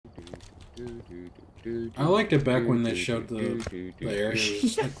I liked it back when they showed the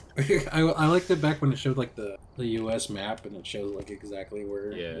areas. Like, I liked it back when it showed like the U.S. map and it shows like exactly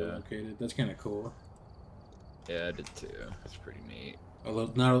where you're located. That's kind of cool. Yeah, I did too. It's pretty neat.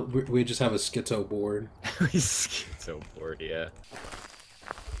 Although now we just have a schizo board. We schizo board, yeah.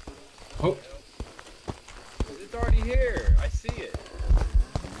 Oh, it's already here. I see it.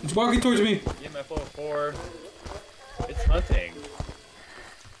 It's walking towards me. EMF 04. It's hunting.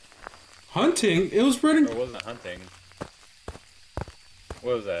 Hunting? It was running. Or it wasn't hunting.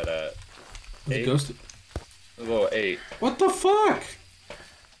 What was that at? Was it ghosted? A little 8. What the fuck?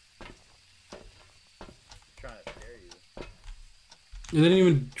 Trying to scare you. It didn't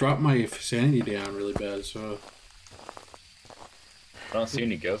even drop my sanity down really bad, so. I don't see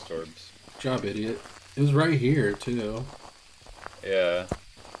any ghost orbs. Good job, idiot. It was right here too. Yeah.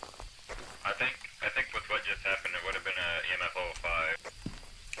 I think with what just happened, it would have been a EMF 05.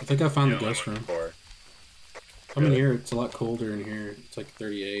 I think I found the ghost room. Before. Come in here. It's a lot colder in here. It's like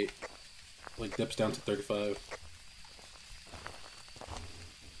 38. Like dips down to 35.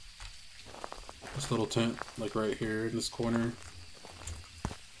 This little tent, like right here in this corner.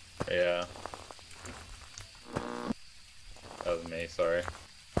 Yeah. That was me, sorry.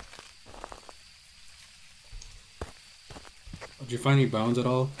 Did you find any bones at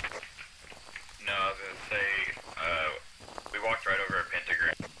all? No, I was gonna say, we walked right over a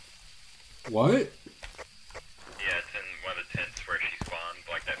pentagram. What? Yeah, it's in one of the tents where she spawned,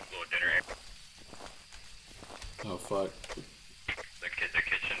 like that little dinner area. Oh, fuck. The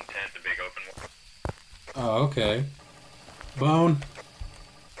kitchen tent, the big open one. Oh, okay. Bone.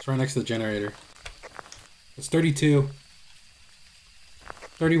 It's right next to the generator. It's 32.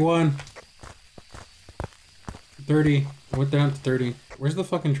 31. 30. I went down to 30. Where's the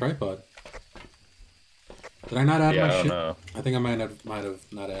fucking tripod? Did I not add my shit? I don't know. I think I might have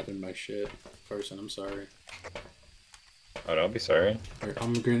not added my shit. Person, I'm sorry. Oh, don't be sorry. Here,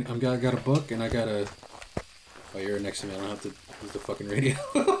 I got a book and I got a. Oh, you're next to me. I don't have to use the fucking radio.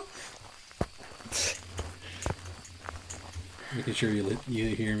 Making sure you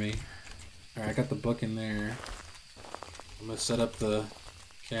hear me. All right, I got the book in there. I'm gonna set up the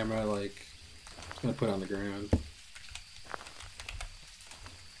camera like. I'm just gonna put it on the ground.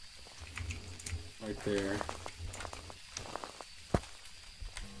 Right there.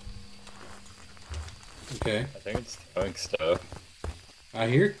 Okay. I think it's throwing stuff. I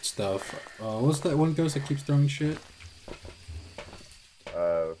hear stuff. What's that one ghost that keeps throwing shit?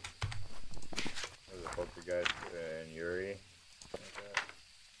 There's a poltergeist and Yuri.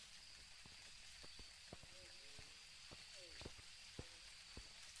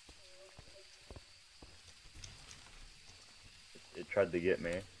 It tried to get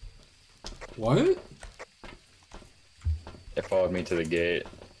me. What? It followed me to the gate.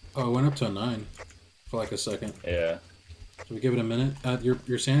 Oh, it went up to a 9 for like a second. Yeah. Should we give it a minute?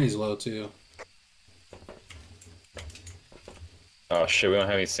 Your sanity's low too. Oh shit, we don't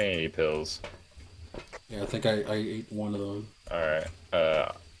have any sanity pills. Yeah, I think I ate one of them. Alright.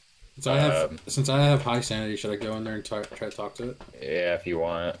 Since I have high sanity, should I go in there and try to talk to it? Yeah, if you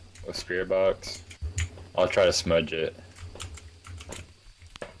want. With spirit box. I'll try to smudge it.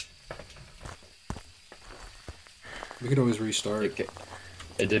 We could always restart.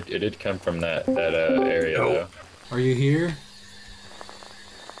 It did come from that area though. Are you here?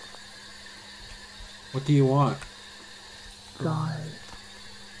 What do you want? God.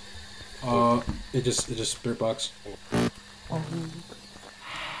 It just spirit box. What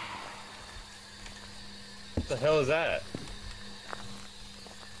the hell is that?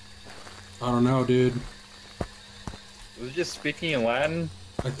 I don't know, dude. Was it just speaking in Latin?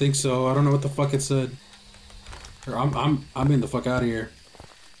 I think so. I don't know what the fuck it said. Here, I'm in the fuck out of here.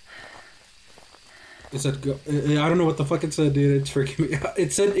 It said go. I don't know what the fuck it said, dude. It's freaking me out.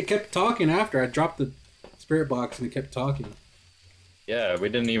 It kept talking after I dropped the spirit box and it kept talking. Yeah, we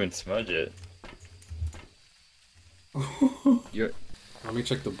didn't even smudge it. Let me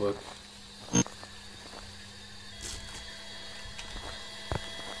check the book.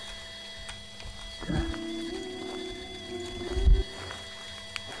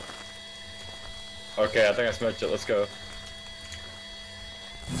 Okay, I think I smudged it. Let's go.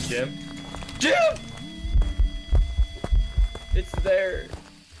 Jim? Jim! It's there.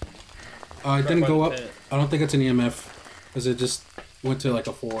 It didn't go up. I don't think it's an EMF. Because it just went to like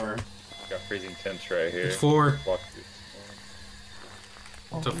a 4. Got freezing temps right here. It's 4. Walk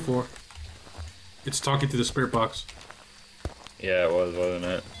It's a 4. It's talking to the spirit box. Yeah, it was, wasn't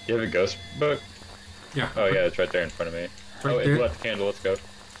it? Do you have a ghost book? Yeah. Oh yeah, it's right there in front of me. Right it there. left the candle, let's go.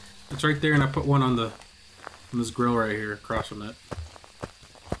 It's right there, and I put one on this grill right here, across from that.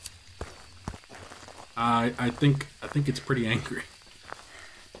 I think it's pretty angry.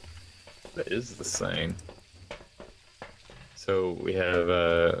 That is the sign. So we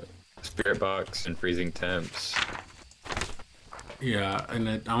have spirit box and freezing temps. Yeah, and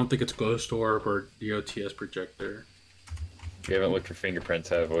I don't think it's ghost orb or DOTS projector. We haven't looked for fingerprints,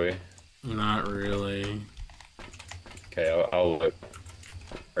 have we? Not really. Okay, I'll look.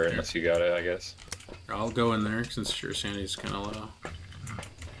 Or unless you got it, I guess. I'll go in there since your sanity's kind of low.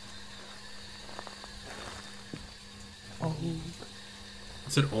 Old. I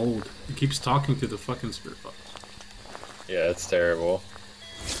said old. It keeps talking to the fucking spirit box. Yeah, it's terrible.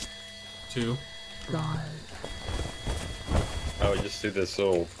 2. God. Oh, we just do this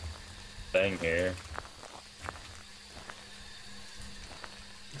little thing here.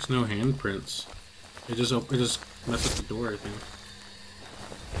 There's no handprints. It just messed up the door, I think.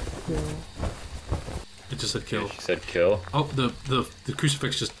 Kill. It just said kill. Yeah, she said kill. Oh, the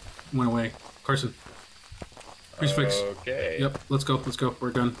crucifix just went away. Carson. Crucifix. Okay. Yep, let's go.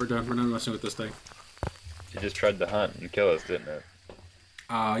 We're done. We're not messing with this thing. She just tried to hunt and kill us, didn't it?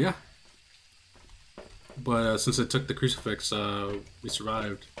 Yeah. But since it took the crucifix, we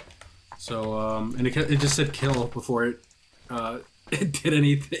survived. So, and it just said kill before it it did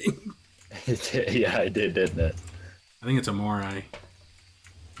anything. Yeah, I did, didn't it? I think it's a Morai.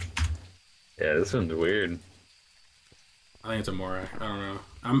 Yeah, this one's weird. I think it's a Morai. I don't know.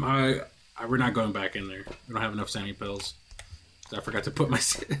 We're not going back in there. We don't have enough sanity pills. I forgot to put my. I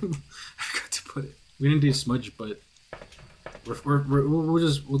forgot to put it. We didn't do smudge, but we'll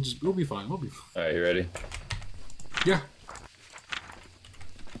be fine. We'll be fine. All right, you ready? Yeah.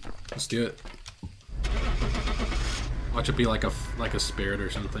 Let's do it. Watch it be like a spirit or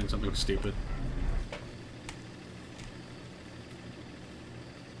something stupid.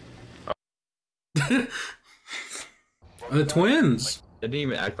 The twins. It didn't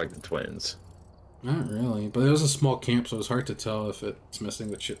even act like the twins. Not really, but it was a small camp, so it's hard to tell if it's messing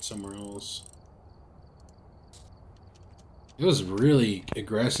with shit somewhere else. It was really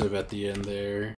aggressive at the end there.